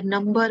 Their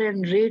number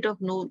and rate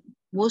of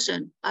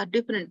motion are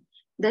different,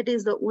 That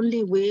is the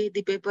only way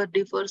the paper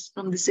differs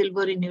from the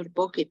silver in your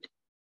pocket.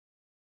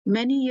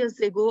 Many years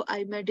ago,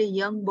 I met a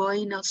young boy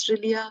in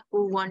Australia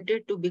who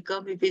wanted to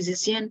become a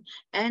physician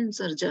and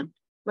surgeon,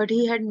 but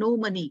he had no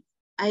money.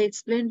 I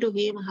explained to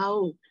him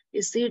how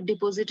a seed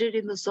deposited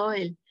in the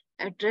soil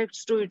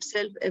attracts to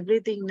itself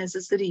everything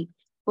necessary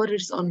for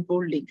its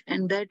unfolding,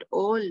 and that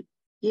all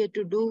he had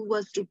to do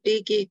was to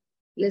take a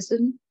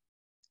lesson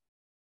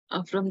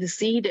from the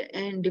seed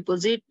and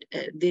deposit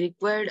the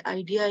required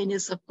idea in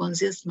his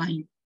subconscious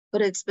mind.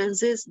 For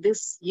expenses,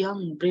 this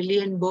young,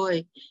 brilliant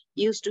boy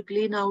used to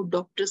clean out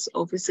doctors'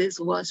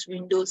 offices, wash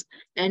windows,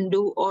 and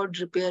do odd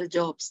repair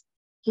jobs.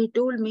 He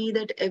told me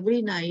that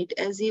every night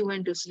as he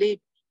went to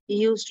sleep, he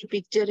used to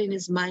picture in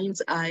his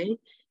mind's eye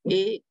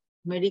a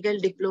medical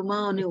diploma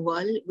on a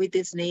wall with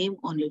his name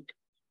on it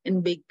in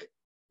big,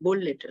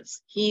 bold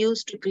letters. He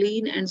used to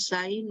clean and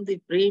sign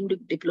the framed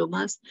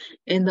diplomas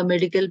in the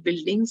medical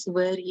buildings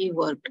where he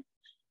worked.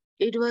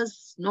 It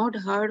was not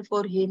hard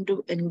for him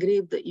to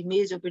engrave the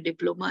image of a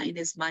diploma in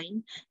his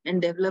mind and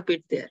develop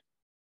it there.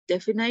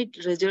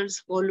 Definite results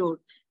followed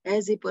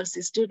as he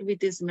persisted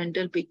with his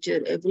mental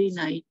picture every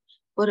night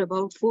for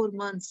about 4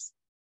 months.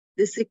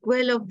 The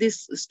sequel of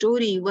this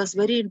story was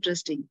very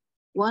interesting.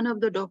 One of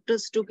the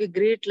doctors took a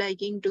great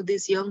liking to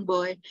this young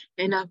boy,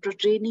 and after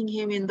training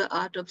him in the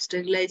art of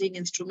sterilizing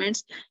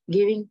instruments,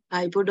 giving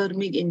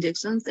hypodermic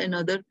injections, and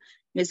other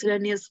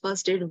miscellaneous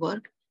first aid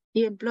work,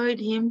 he employed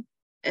him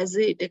as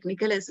a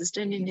technical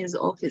assistant in his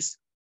office.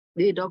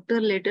 The doctor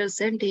later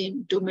sent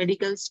him to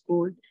medical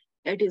school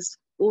at his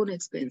own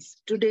expense.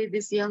 Today,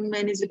 this young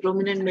man is a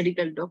prominent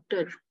medical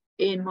doctor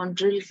in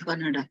Montreal,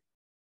 Canada.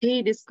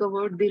 He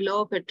discovered the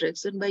law of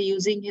attraction by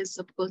using his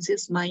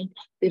subconscious mind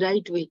the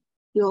right way.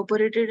 He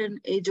operated an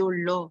age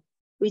old law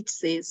which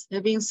says,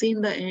 having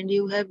seen the end,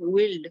 you have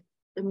willed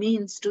the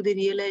means to the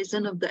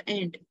realization of the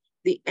end.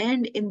 The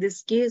end in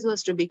this case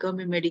was to become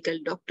a medical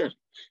doctor.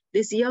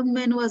 This young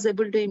man was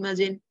able to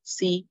imagine,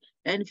 see,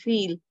 and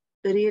feel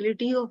the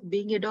reality of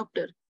being a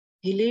doctor.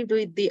 He lived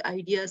with the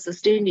idea,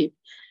 sustained it,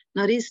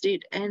 nourished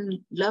it, and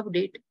loved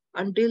it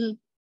until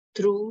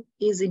through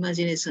his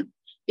imagination.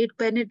 It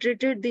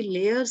penetrated the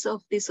layers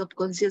of the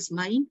subconscious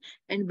mind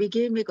and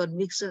became a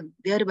conviction,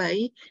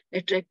 thereby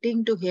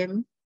attracting to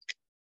him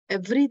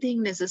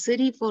everything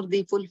necessary for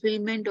the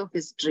fulfillment of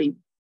his dream.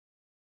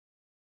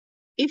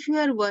 If you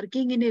are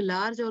working in a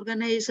large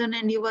organization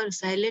and you are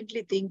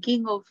silently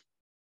thinking of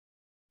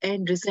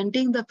and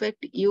resenting the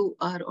fact you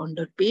are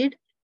underpaid,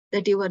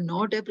 that you are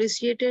not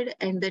appreciated,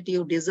 and that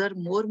you deserve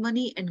more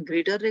money and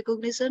greater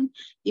recognition,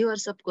 you are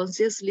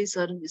subconsciously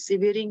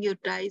severing your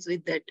ties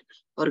with that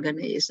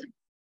organization.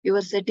 You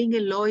are setting a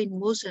law in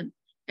motion,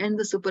 and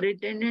the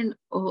superintendent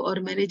or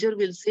manager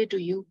will say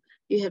to you,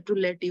 you have to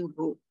let you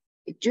go.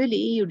 Actually,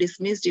 you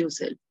dismissed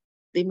yourself.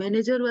 The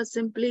manager was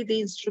simply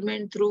the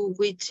instrument through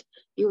which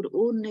your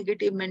own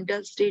negative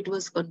mental state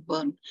was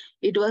confirmed.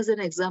 It was an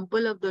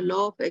example of the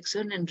law of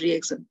action and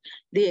reaction.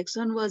 The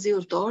action was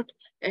your thought,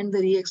 and the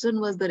reaction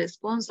was the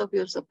response of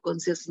your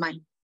subconscious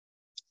mind.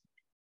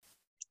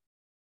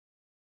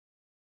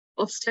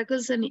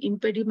 Obstacles and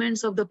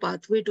impediments of the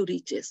pathway to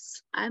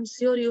riches. I am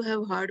sure you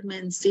have heard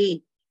men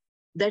say,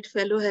 that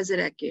fellow has a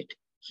racket.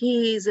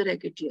 He is a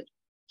racketeer.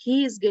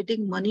 He is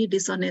getting money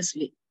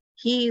dishonestly.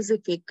 He is a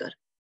faker.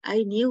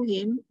 I knew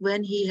him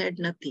when he had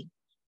nothing.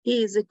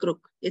 He is a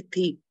crook, a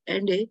thief,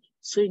 and a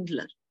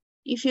swindler.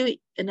 If you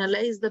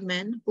analyze the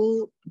man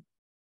who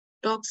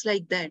talks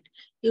like that,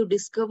 you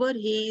discover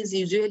he is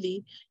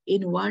usually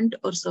in want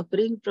or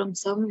suffering from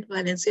some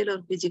financial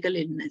or physical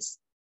illness.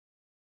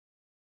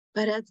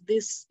 Perhaps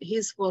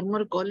his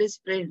former college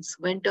friends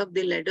went up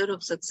the ladder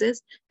of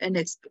success and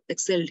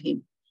excelled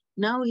him.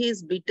 Now he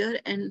is bitter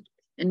and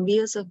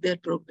envious of their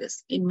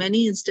progress. In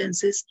many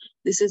instances,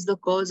 this is the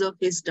cause of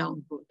his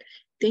downfall.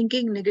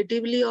 Thinking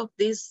negatively of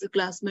these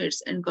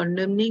classmates and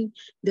condemning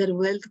their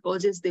wealth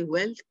causes the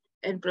wealth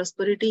and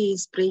prosperity he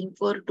is praying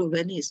for to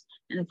vanish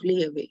and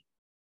flee away.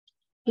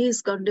 He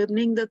is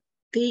condemning the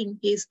thing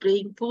he is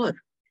praying for.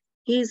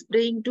 He is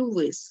praying two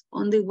ways.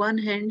 On the one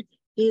hand,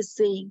 he is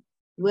saying,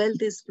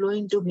 wealth is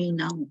flowing to me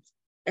now.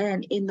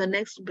 And in the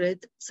next breath,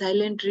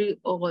 silently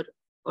or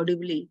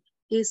audibly,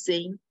 he is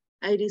saying,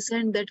 I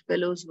resent that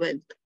fellow's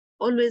wealth.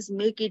 Always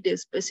make it a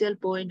special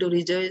point to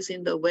rejoice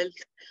in the wealth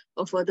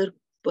of other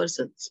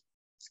persons.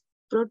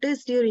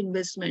 Protest your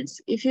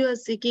investments. If you are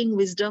seeking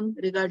wisdom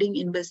regarding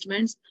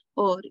investments,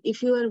 or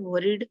if you are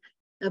worried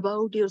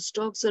about your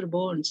stocks or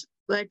bonds,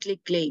 quietly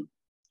claim,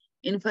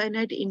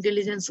 infinite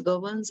intelligence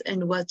governs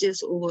and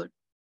watches over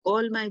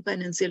all my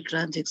financial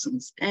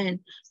transactions, and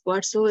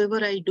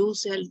whatsoever I do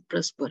shall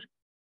prosper.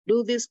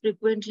 Do this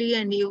frequently,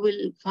 and you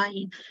will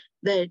find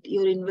that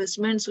your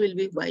investments will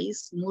be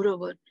wise.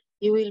 Moreover,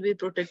 you will be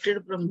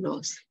protected from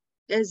loss,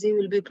 as you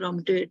will be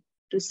prompted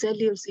to sell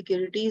your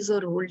securities or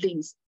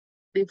holdings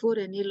before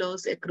any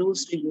loss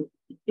accrues to you.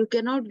 You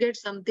cannot get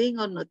something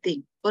or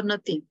nothing for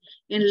nothing.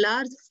 In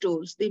large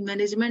stores, the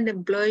management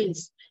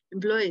employs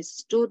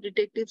store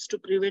detectives to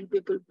prevent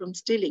people from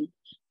stealing.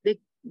 They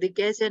They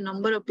catch a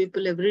number of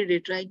people every day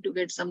trying to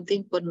get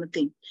something for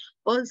nothing.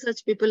 All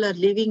such people are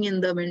living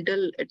in the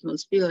mental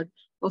atmosphere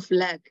of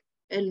lack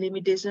and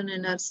limitation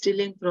and are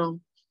stealing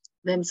from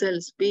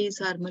themselves peace,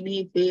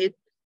 harmony, faith,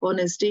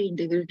 honesty,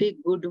 integrity,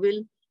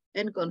 goodwill,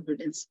 and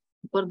confidence.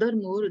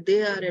 Furthermore,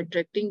 they are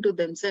attracting to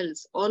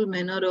themselves all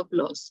manner of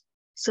loss,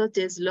 such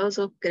as loss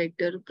of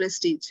character,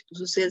 prestige,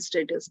 social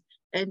status,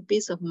 and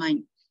peace of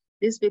mind.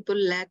 These people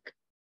lack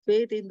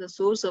faith in the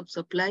source of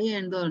supply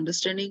and the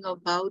understanding of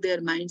how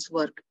their minds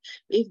work.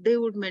 If they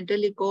would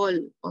mentally call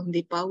on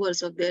the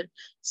powers of their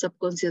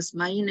subconscious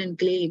mind and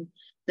claim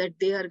that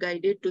they are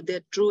guided to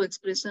their true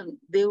expression,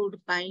 they would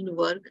find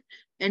work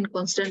and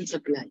constant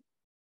supply.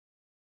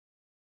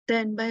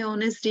 Then, by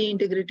honesty,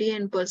 integrity,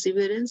 and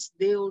perseverance,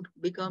 they would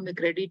become a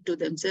credit to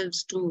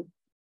themselves too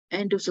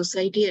and to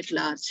society at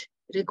large.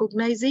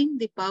 Recognizing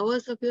the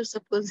powers of your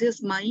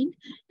subconscious mind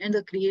and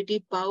the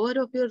creative power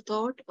of your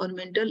thought or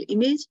mental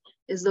image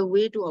is the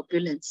way to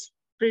opulence,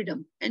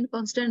 freedom, and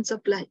constant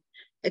supply.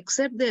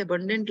 Accept the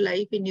abundant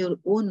life in your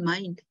own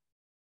mind.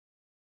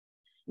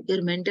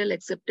 Your mental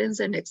acceptance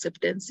and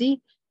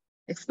expectancy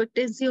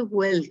of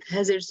wealth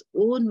has its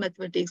own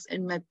mathematics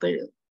and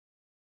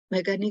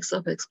mechanics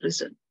of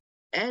expression.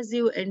 As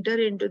you enter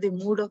into the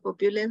mood of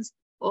opulence,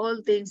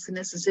 all things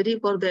necessary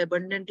for the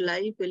abundant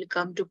life will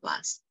come to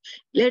pass.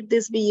 Let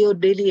this be your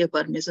daily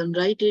affirmation.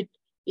 Write it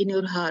in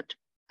your heart.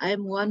 I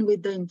am one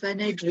with the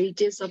infinite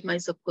riches of my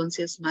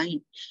subconscious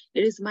mind.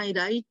 It is my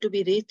right to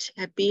be rich,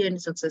 happy,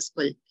 and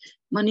successful.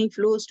 Money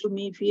flows to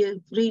me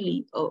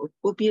freely,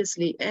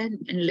 copiously,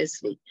 and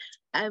endlessly.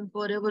 I am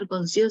forever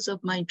conscious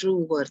of my true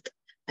worth.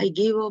 I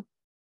give up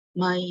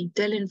my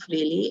talent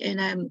freely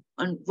and I am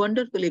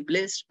wonderfully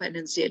blessed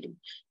financially.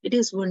 It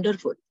is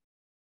wonderful.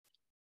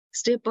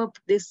 Step up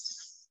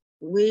this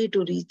way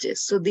to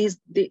riches. So these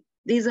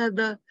are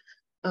the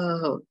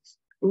uh,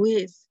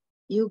 ways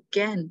you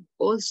can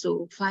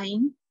also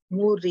find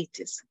more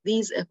riches,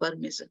 these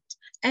affirmations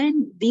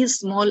and these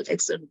small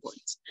action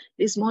points.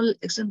 These small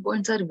action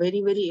points are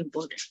very, very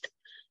important.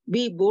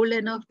 Be bold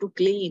enough to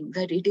claim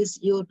that it is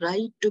your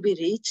right to be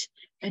rich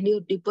and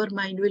your deeper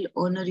mind will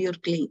honor your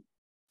claim.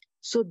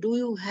 So do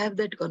you have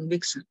that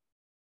conviction?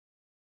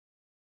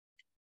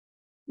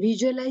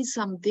 Visualize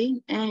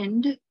something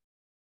and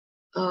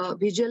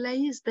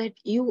visualize that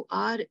you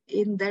are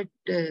in that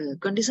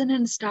condition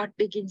and start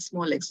taking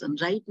small action.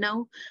 Right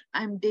now,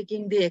 I'm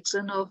taking the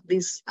action of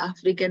this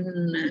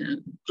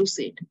African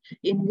crusade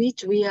in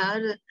which we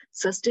are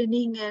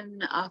sustaining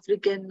an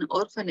African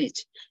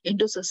orphanage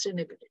into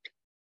sustainability.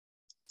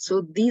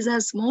 So these are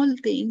small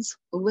things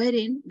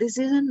wherein this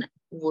is an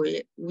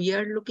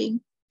weird looking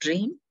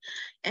dream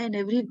and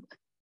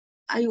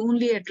I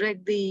only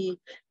attract the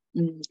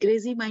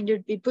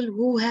crazy-minded people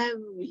who have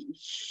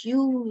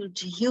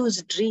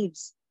huge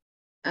dreams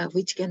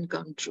which can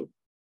come true.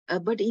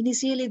 But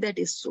initially that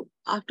is so.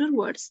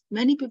 Afterwards,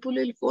 many people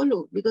will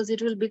follow because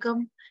it will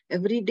become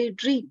everyday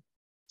dream.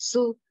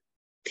 So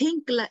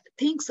think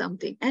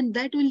something and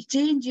that will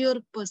change your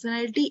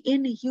personality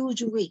in a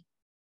huge way.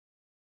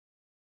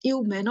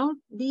 You may not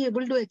be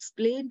able to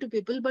explain to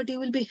people, but you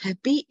will be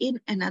happy in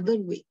another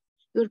way.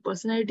 Your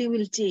personality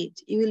will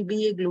change. You will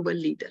be a global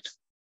leader.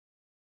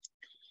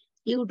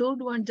 You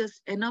don't want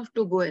just enough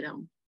to go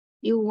around.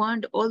 You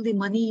want all the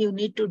money you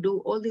need to do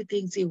all the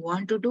things you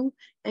want to do.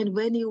 And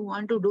when you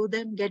want to do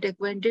them, get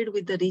acquainted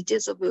with the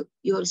riches of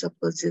your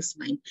subconscious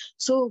mind.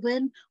 So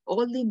when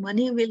all the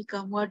money will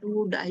come, what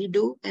would I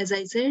do? As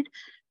I said,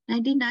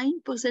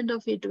 99%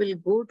 of it will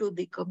go to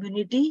the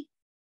community,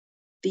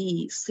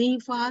 the sea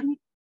farm,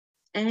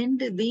 and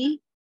the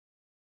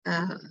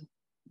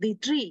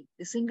tree,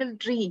 the single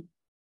tree,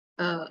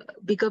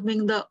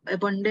 becoming the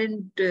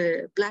abundant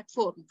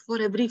platform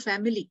for every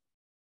family.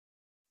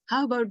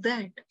 How about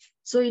that?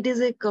 So it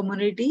is a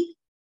community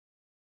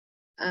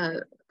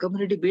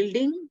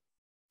building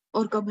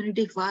or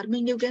community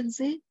farming, you can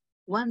say.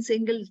 One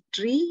single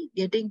tree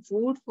getting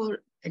food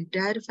for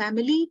entire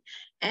family,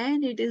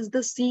 and it is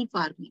the sea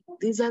farming.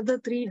 These are the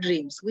three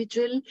dreams which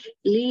will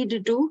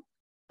lead to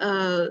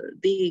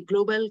the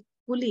global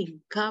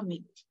cooling,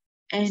 calming,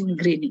 and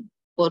greening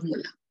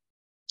formula.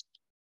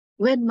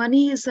 When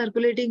money is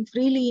circulating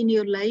freely in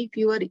your life,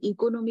 you are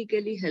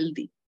economically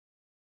healthy.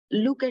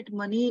 Look at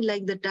money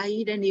like the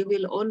tide and you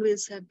will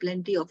always have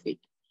plenty of it.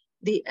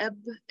 The ebb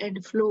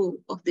and flow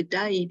of the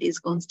tide is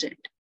constant.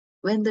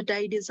 When the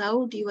tide is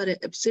out, you are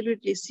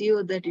absolutely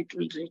sure that it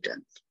will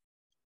return.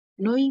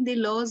 Knowing the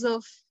laws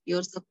of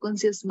your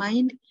subconscious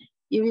mind,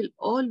 you will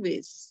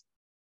always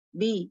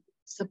be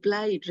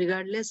supplied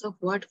regardless of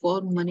what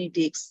form money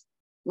takes.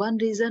 One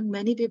reason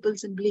many people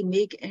simply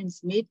make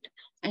ends meet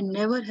and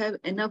never have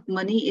enough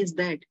money is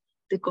that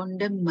they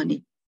condemn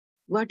money.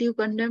 What you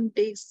condemn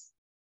takes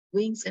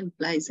wings and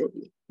flies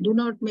away. Do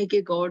not make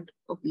a god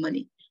of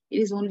money. It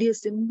is only a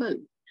symbol.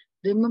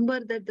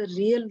 Remember that the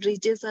real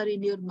riches are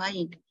in your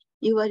mind.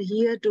 You are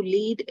here to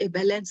lead a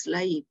balanced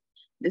life.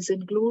 This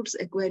includes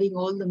acquiring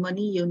all the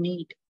money you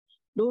need.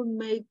 Don't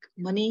make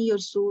money your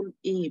sole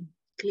aim.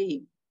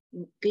 Claim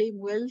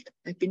wealth,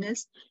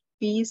 happiness,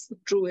 peace,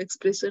 true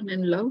expression,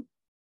 and love,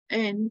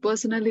 and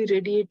personally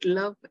radiate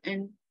love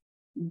and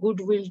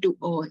goodwill to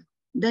all.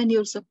 Then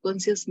your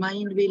subconscious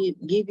mind will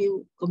give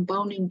you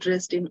compound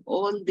interest in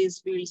all these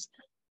fields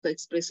of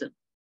expression.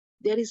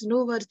 There is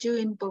no virtue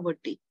in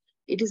poverty.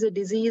 It is a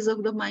disease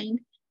of the mind,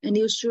 and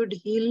you should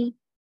heal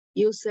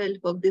yourself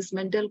of this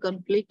mental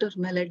conflict or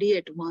malady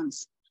at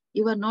once.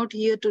 You are not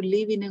here to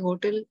live in a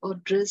hotel or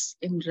dress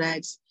in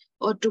rags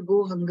or to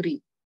go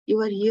hungry.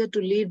 You are here to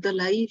lead the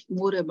life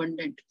more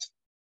abundant.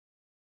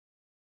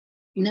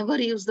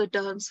 Never use the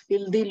terms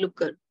filthy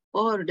lucre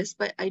or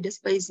I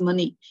despise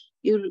money.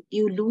 You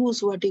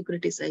lose what you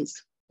criticize.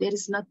 There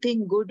is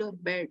nothing good or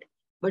bad,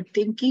 but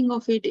thinking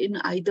of it in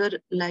either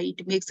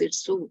light makes it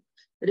so.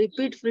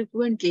 Repeat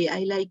frequently,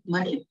 I like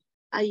money.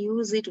 I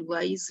use it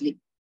wisely,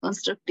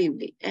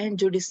 constructively, and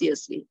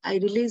judiciously. I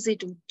release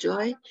it with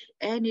joy,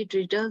 and it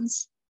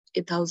returns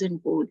a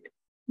thousandfold.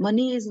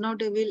 Money is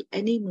not a will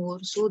anymore,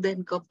 so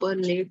than copper,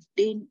 lead,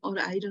 tin, or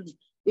iron,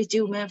 which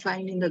you may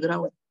find in the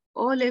ground.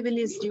 All evil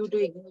is due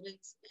to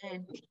ignorance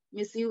and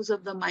misuse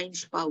of the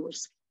mind's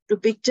powers. To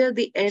picture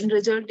the end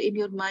result in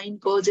your mind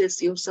causes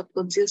your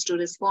subconscious to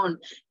respond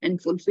and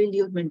fulfill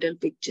your mental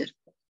picture.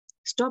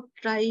 Stop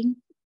trying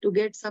to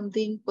get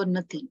something for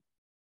nothing.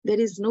 There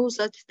is no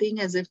such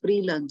thing as a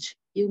free lunch.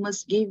 You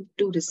must give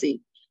to receive.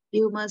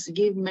 You must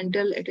give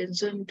mental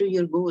attention to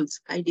your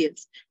goals,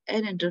 ideas,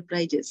 and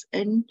enterprises,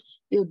 and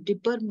your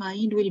deeper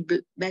mind will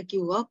back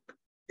you up.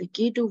 The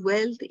key to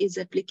wealth is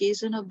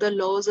application of the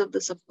laws of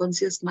the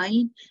subconscious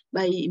mind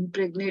by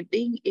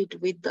impregnating it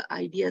with the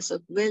ideas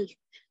of wealth.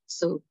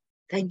 So,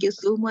 thank you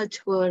so much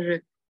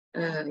for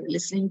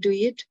listening to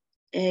it,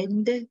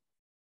 and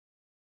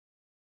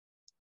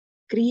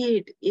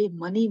create a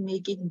money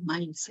making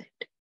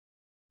mindset,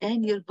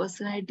 and your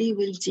personality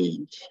will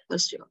change for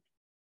sure.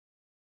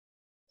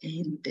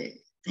 And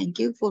thank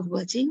you for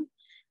watching,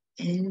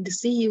 and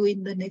see you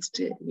in the next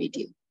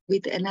video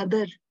with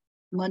another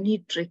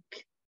money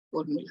trick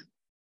formula.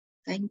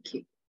 Thank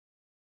you.